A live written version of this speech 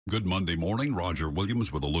Good Monday morning. Roger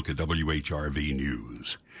Williams with a look at WHRV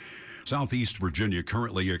News. Southeast Virginia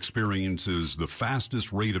currently experiences the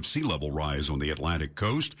fastest rate of sea level rise on the Atlantic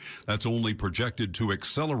coast. That's only projected to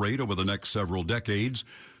accelerate over the next several decades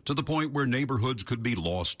to the point where neighborhoods could be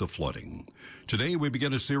lost to flooding. Today, we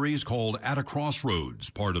begin a series called At a Crossroads,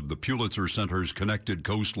 part of the Pulitzer Center's Connected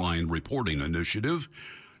Coastline Reporting Initiative.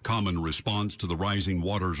 Common response to the rising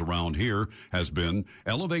waters around here has been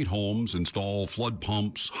elevate homes, install flood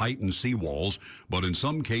pumps, heighten seawalls, but in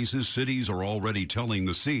some cases, cities are already telling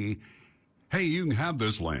the sea, hey, you can have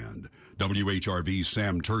this land. WHRV's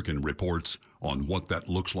Sam Turkin reports on what that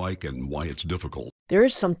looks like and why it's difficult. There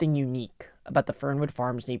is something unique about the Fernwood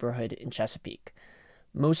Farms neighborhood in Chesapeake.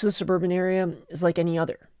 Most of the suburban area is like any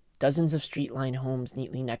other, dozens of street-lined homes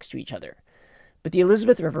neatly next to each other. But the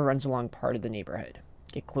Elizabeth River runs along part of the neighborhood.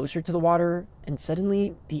 Get closer to the water, and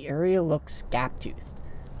suddenly the area looks gap-toothed,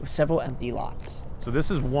 with several empty lots. So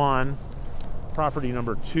this is one. Property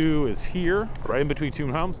number 2 is here, right in between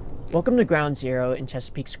two homes. Welcome to Ground Zero in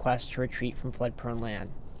Chesapeake's quest to retreat from flood-prone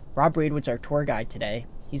land. Rob Braidwood's our tour guide today.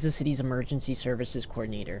 He's the city's emergency services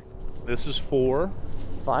coordinator. This is 4.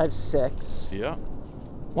 5, 6. Yeah.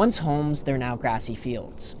 Once homes, they're now grassy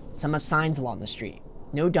fields. Some have signs along the street.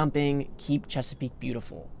 No dumping, keep Chesapeake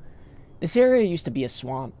beautiful. This area used to be a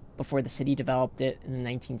swamp before the city developed it in the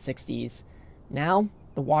 1960s. Now,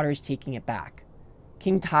 the water is taking it back.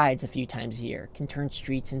 King tides a few times a year can turn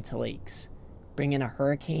streets into lakes. Bring in a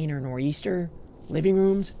hurricane or nor'easter, living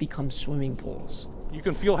rooms become swimming pools. You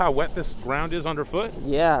can feel how wet this ground is underfoot?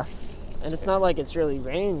 Yeah, and it's not like it's really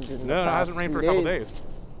rained in No, it hasn't rained for a couple days.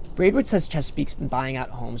 Braidwood says Chesapeake's been buying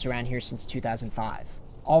out homes around here since 2005,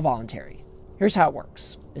 all voluntary. Here's how it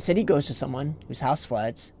works. The city goes to someone whose house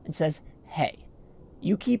floods and says, hey,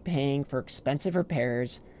 you keep paying for expensive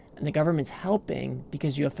repairs and the government's helping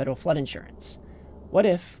because you have federal flood insurance. What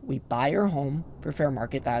if we buy your home for fair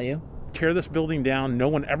market value? Tear this building down. No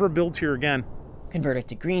one ever builds here again. Convert it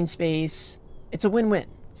to green space. It's a win-win,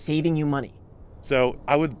 saving you money. So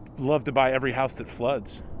I would love to buy every house that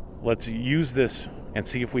floods. Let's use this and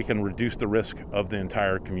see if we can reduce the risk of the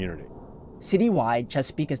entire community. Citywide,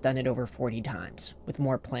 Chesapeake has done it over 40 times, with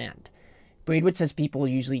more planned. Braidwood says people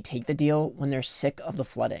usually take the deal when they're sick of the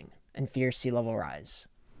flooding and fear sea level rise.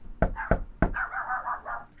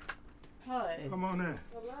 Hi. Come on in.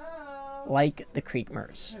 Hello. Like the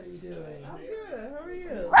Creekmers. How are you doing? I'm good. How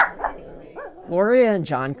are you? Gloria and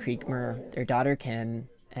John Creekmer, their daughter Kim,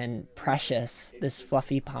 and Precious, this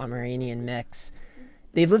fluffy Pomeranian mix,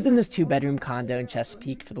 they've lived in this 2-bedroom condo in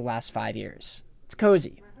Chesapeake for the last 5 years. It's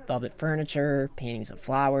cozy. Velvet furniture, paintings of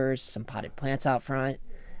flowers, some potted plants out front.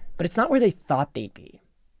 But it's not where they thought they'd be.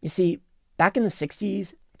 You see, back in the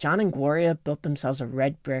 60s, John and Gloria built themselves a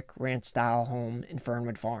red brick ranch-style home in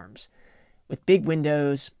Fernwood Farms, with big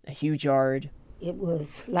windows, a huge yard. It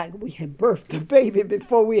was like we had birthed a baby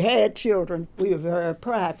before we had children. We were very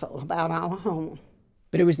prideful about our home.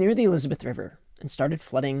 But it was near the Elizabeth River and started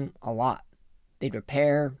flooding a lot. They'd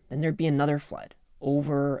repair, then there'd be another flood,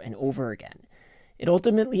 over and over again. It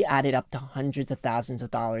ultimately added up to hundreds of thousands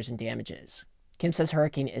of dollars in damages. Kim says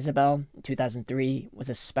Hurricane Isabel in 2003 was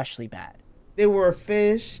especially bad. There were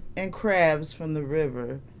fish and crabs from the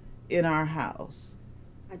river in our house.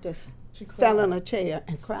 I just She fell cried. in a chair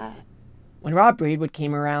and cried. When Rob Braidwood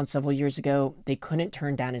came around several years ago, they couldn't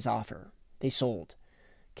turn down his offer. They sold.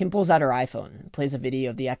 Kim pulls out her iPhone and plays a video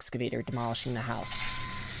of the excavator demolishing the house.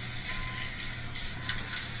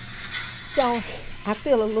 So I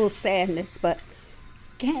feel a little sadness, but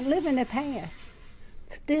can't live in the past.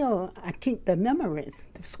 Still, I keep the memories,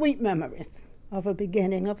 the sweet memories of a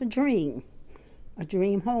beginning of a dream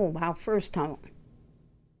home, our first home.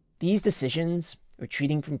 These decisions,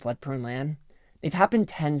 retreating from flood-prone land, they've happened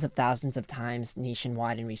tens of thousands of times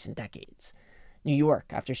nationwide in recent decades. New York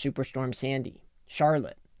after Superstorm Sandy,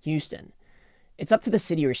 Charlotte, Houston. It's up to the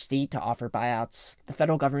city or state to offer buyouts. The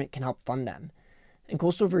federal government can help fund them. In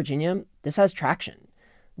coastal Virginia, this has traction.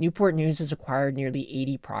 Newport News has acquired nearly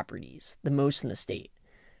 80 properties, the most in the state.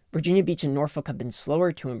 Virginia Beach and Norfolk have been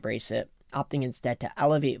slower to embrace it, opting instead to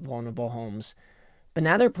elevate vulnerable homes. But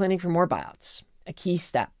now they're planning for more buyouts, a key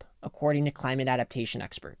step, according to climate adaptation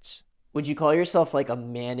experts. Would you call yourself like a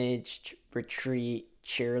managed retreat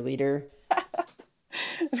cheerleader?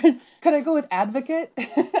 Could I go with advocate?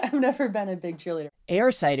 I've never been a big cheerleader.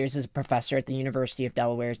 A.R. Siders is a professor at the University of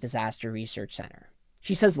Delaware's Disaster Research Center.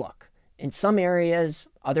 She says, look, in some areas,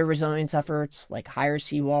 other resilience efforts like higher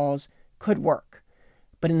seawalls could work.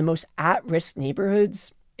 But in the most at-risk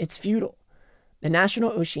neighborhoods, it's futile. The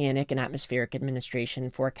National Oceanic and Atmospheric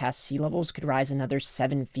Administration forecasts sea levels could rise another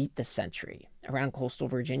 7 feet this century around coastal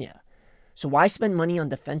Virginia. So why spend money on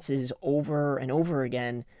defenses over and over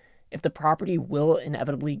again if the property will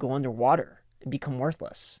inevitably go underwater and become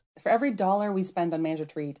worthless? For every dollar we spend on managed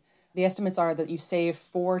retreat, the estimates are that you save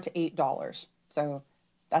 $4 to $8. So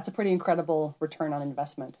that's a pretty incredible return on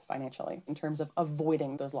investment financially in terms of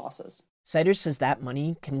avoiding those losses. Siders says that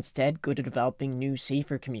money can instead go to developing new,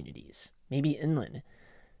 safer communities, maybe inland.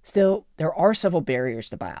 Still, there are several barriers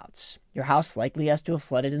to buyouts. Your house likely has to have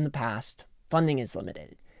flooded in the past, funding is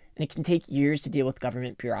limited, and it can take years to deal with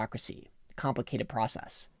government bureaucracy, a complicated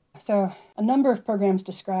process. So a number of programs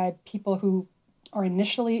describe people who are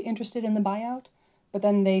initially interested in the buyout, but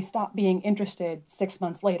then they stop being interested 6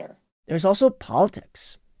 months later. There's also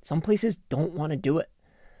politics. Some places don't want to do it.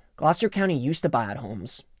 Gloucester County used to buy out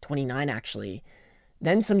homes, 29 actually.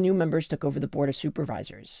 Then some new members took over the Board of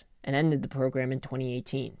Supervisors and ended the program in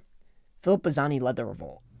 2018. Philip Bazzani led the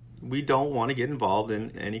revolt. We don't want to get involved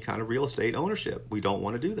in any kind of real estate ownership. We don't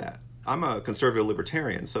want to do that. I'm a conservative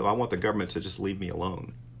libertarian, so I want the government to just leave me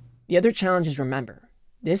alone. The other challenge is, remember,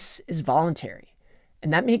 this is voluntary,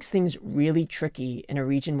 and that makes things really tricky in a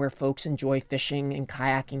region where folks enjoy fishing and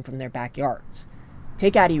kayaking from their backyards.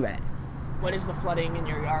 Take Addie Red. What is the flooding in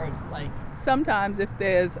your yard like? Sometimes if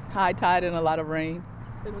there's high tide and a lot of rain,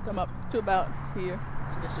 it'll come up to about here.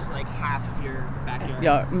 So this is like half of your backyard?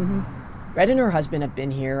 Yeah. Mm-hmm. Red and her husband have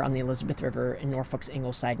been here on the Elizabeth River in Norfolk's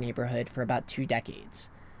Ingleside neighborhood for about 2 decades.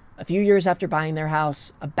 A few years after buying their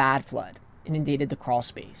house, a bad flood inundated the crawl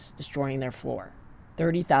space, destroying their floor.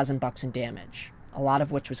 $30,000 in damage, a lot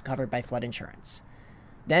of which was covered by flood insurance.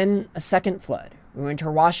 Then a second flood ruined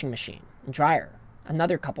her washing machine and dryer,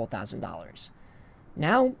 another couple $1,000s.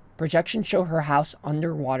 Now, projections show her house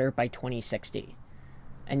underwater by 2060.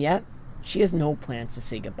 And yet, she has no plans to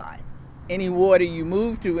say goodbye. Any water you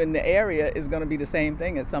move to in the area is going to be the same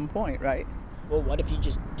thing at some point, right? Well, what if you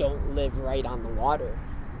just don't live right on the water?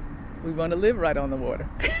 We want to live right on the water.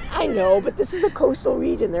 I know, but this is a coastal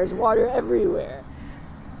region. There's water everywhere.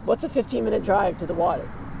 What's a 15-minute drive to the water?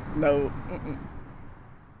 No.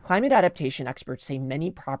 Climate adaptation experts say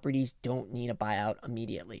many properties don't need a buyout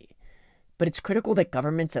immediately. But it's critical that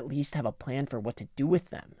governments at least have a plan for what to do with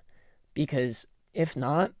them. Because if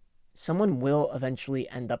not, someone will eventually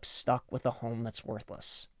end up stuck with a home that's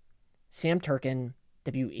worthless. Sam Turkin,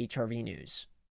 WHRV News.